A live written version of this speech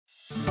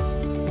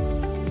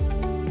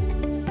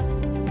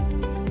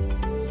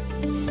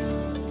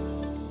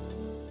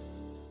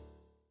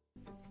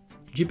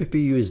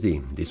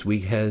GBPUSD this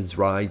week has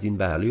rise in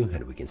value,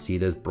 and we can see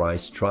that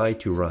price tried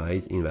to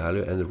rise in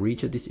value and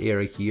reach this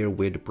area here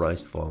where the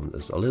price found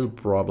a little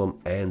problem,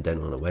 and then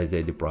on a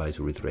Wednesday the price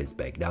retraced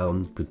back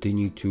down,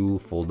 continued to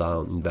fall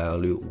down in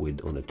value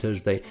on a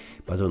Thursday,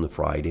 but on a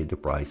Friday the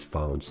price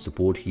found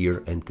support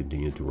here and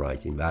continued to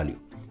rise in value.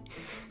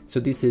 So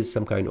this is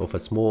some kind of a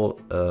small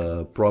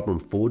problem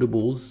for the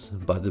bulls,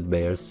 but the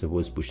bears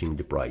was pushing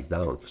the price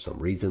down for some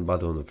reason,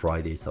 but on a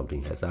Friday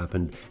something has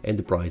happened and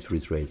the price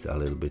retraced a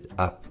little bit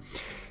up.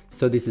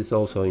 So this is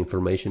also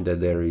information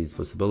that there is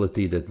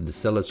possibility that the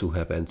sellers who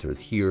have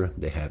entered here,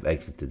 they have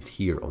exited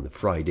here on the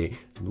Friday,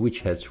 which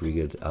has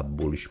triggered a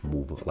bullish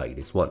move like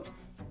this one.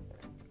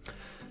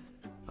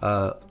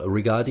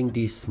 Regarding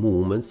these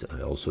movements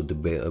and also the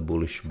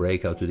bullish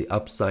breakout to the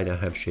upside, I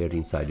have shared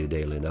inside the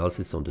daily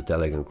analysis on the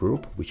Telegram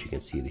group, which you can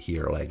see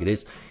here like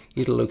this.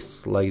 It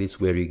looks like this,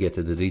 where you get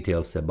the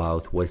details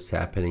about what's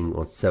happening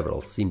on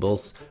several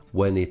symbols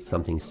when it's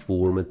something's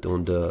formed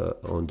on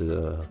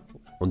the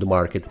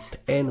market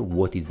and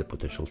what is the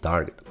potential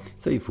target.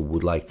 So if you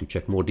would like to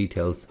check more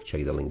details,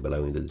 check the link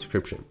below in the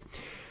description.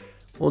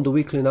 On the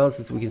weekly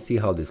analysis, we can see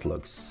how this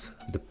looks.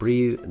 The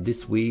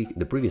previous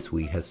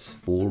week has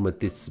formed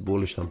this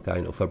bullish, some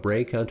kind of a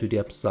breakout to the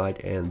upside,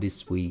 and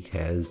this week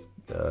has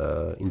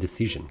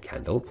indecision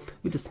candle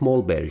with a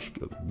small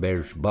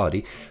bearish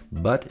body,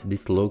 but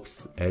this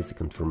looks as a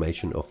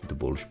confirmation of the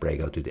bullish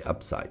breakout to the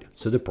upside.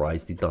 So the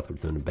price did not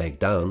return back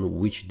down,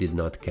 which did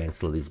not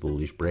cancel this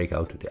bullish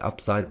breakout to the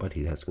upside, but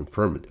it has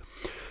confirmed it.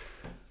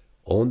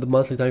 On the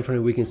monthly time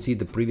frame, we can see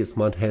the previous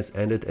month has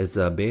ended as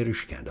a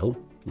bearish candle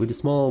with a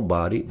small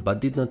body, but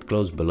did not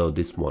close below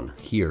this one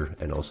here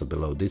and also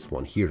below this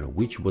one here,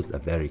 which was a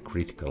very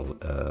critical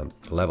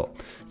level.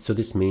 So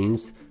this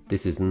means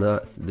this is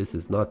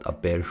not a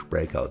bearish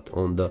breakout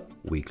on the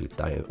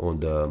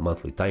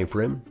monthly time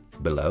frame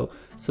below.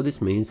 So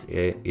this means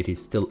it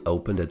is still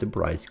open that the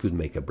price could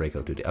make a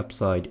breakout to the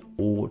upside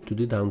or to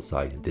the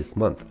downside this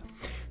month.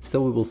 So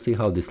we will see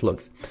how this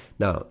looks.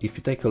 Now, if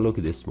you take a look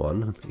at this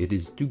one, it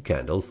is two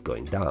candles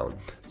going down.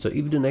 So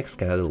if the next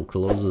candle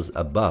closes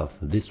above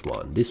this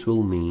one, this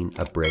will mean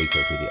a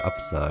breakout to the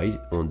upside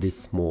on this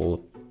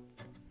small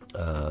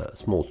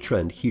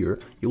trend here.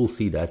 You will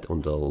see that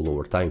on the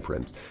lower time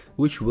frames,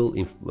 which will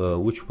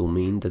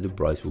mean that the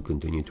price will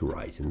continue to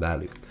rise in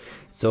value.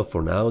 So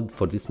for now,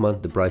 for this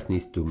month, the price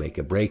needs to make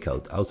a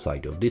breakout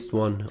outside of this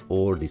one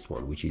or this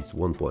one, which is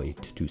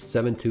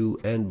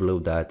 1.272, and below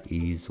that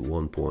is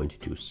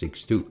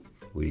 1.262.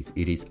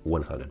 It is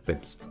 100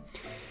 pips.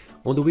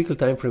 On the weekly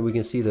time frame, we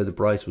can see that the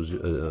price was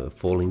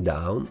falling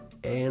down,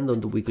 and on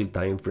the weekly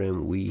time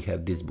frame we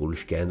have this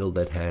bullish candle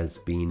that has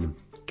been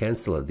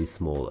cancelled this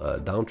small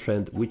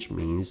downtrend, which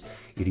means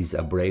it is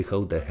a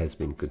breakout that has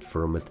been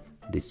confirmed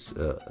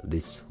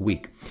this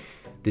week.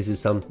 This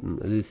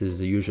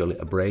is usually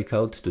a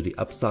breakout to the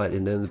upside,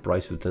 and then the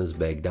price returns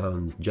back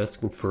down, just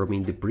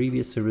confirming the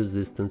previous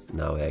resistance,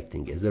 now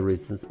acting as a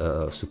resistance,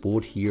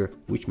 support here,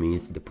 which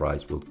means the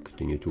price will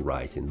continue to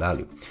rise in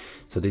value.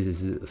 So this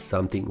is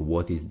something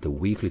what is the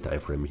weekly time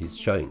frame is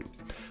showing.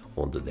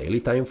 On the daily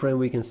time frame,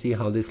 we can see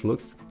how this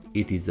looks.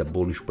 It is a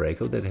bullish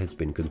breakout that has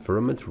been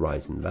confirmed,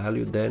 rise in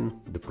value.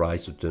 Then the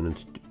price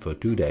returned for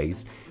 2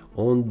 days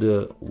on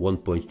the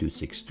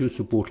 1.262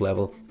 support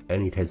level,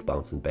 and it has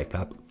bounced back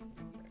up.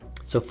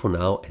 So for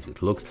now, as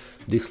it looks,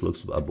 this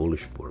looks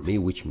bullish for me,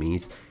 which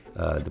means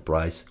the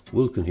price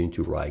will continue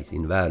to rise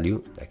in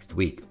value next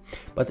week.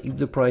 But if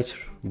the price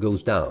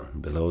goes down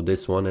below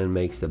this one and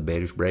makes a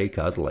bearish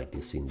breakout like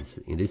this in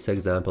this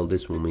example,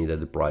 this will mean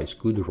that the price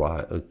could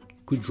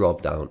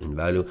drop down in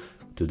value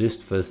to this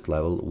first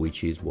level,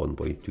 which is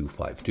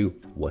 1.252,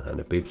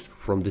 100 pips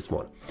from this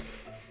one.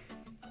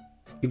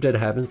 If that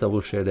happens, I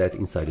will share that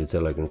inside the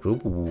Telegram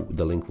group.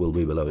 The link will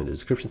be below in the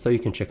description, so you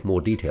can check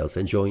more details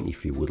and join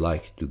if you would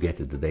like to get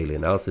the daily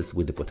analysis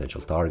with the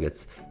potential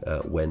targets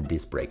when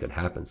this breakout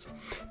happens.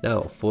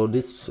 Now, for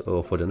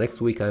the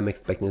next week, I'm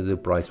expecting that the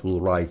price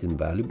will rise in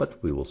value,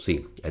 but we will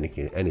see.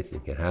 Anything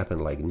can happen,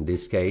 like in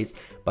this case.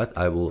 But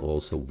I will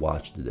also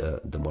watch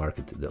the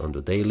market on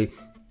the daily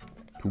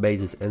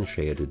basis and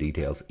share the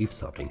details if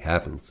something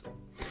happens.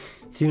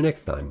 See you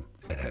next time,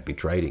 and happy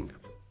trading!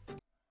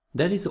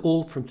 That is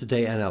all from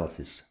today's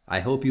analysis.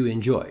 I hope you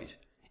enjoyed.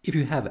 If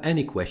you have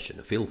any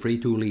question, feel free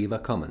to leave a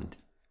comment.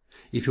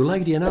 If you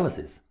like the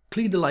analysis,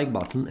 click the like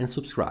button and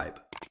subscribe.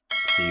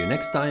 See you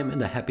next time,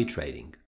 and a happy trading!